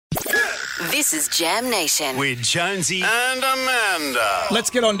This is Jam Nation. With Jonesy and Amanda. Let's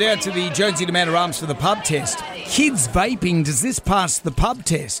get on down to the Jonesy and Amanda Arms for the pub test. Kids vaping, does this pass the pub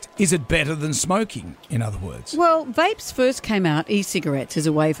test? Is it better than smoking, in other words? Well, vapes first came out, e-cigarettes, as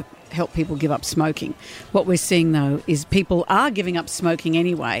a way to help people give up smoking. What we're seeing, though, is people are giving up smoking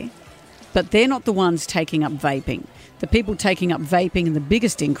anyway, but they're not the ones taking up vaping. The people taking up vaping and the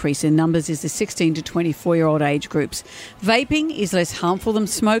biggest increase in numbers is the 16 to 24-year-old age groups. Vaping is less harmful than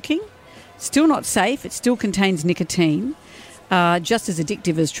smoking. Still not safe. It still contains nicotine. Just as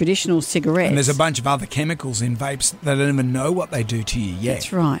addictive as traditional cigarettes. And there's a bunch of other chemicals in vapes that don't even know what they do to you yet.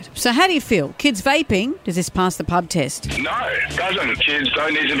 That's right. So how do you feel? Kids vaping, does this pass the pub test? No, it doesn't. Kids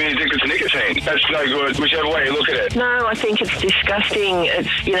don't need to be addicted to nicotine. That's no good, whichever way you look at it. No, I think it's disgusting.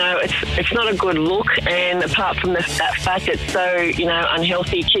 It's not a good look, and apart from that fact it's so,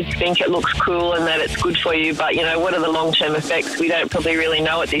 unhealthy, kids think it looks cool and that it's good for you, but, what are the long-term effects? We don't probably really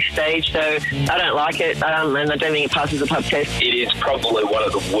know at this stage, so I don't like it, and I don't think it passes the pub test. It is probably one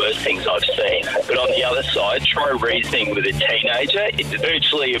of the worst things I've seen. But on the other side, try reasoning with a teenager. It's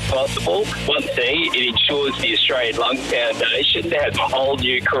virtually impossible. One thing, it ensures the Australian Lung Foundation to have a whole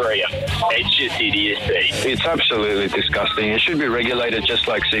new career. It's just idiocy. It's absolutely disgusting. It should be regulated just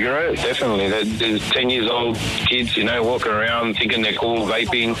like cigarettes. Definitely. There's 10 years old kids, walking around thinking they're cool,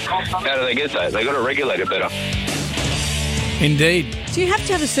 vaping. How do they get that? They got to regulate it better. Indeed. Do you have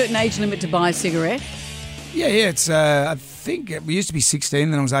to have a certain age limit to buy a cigarette? Yeah, it's, I think it used to be 16,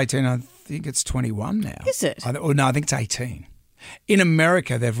 then it was 18. I think it's 21 now. Is it? I think it's 18. In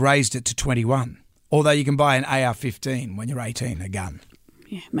America, they've raised it to 21, although you can buy an AR-15 when you're 18, a gun.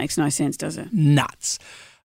 Yeah, makes no sense, does it? Nuts.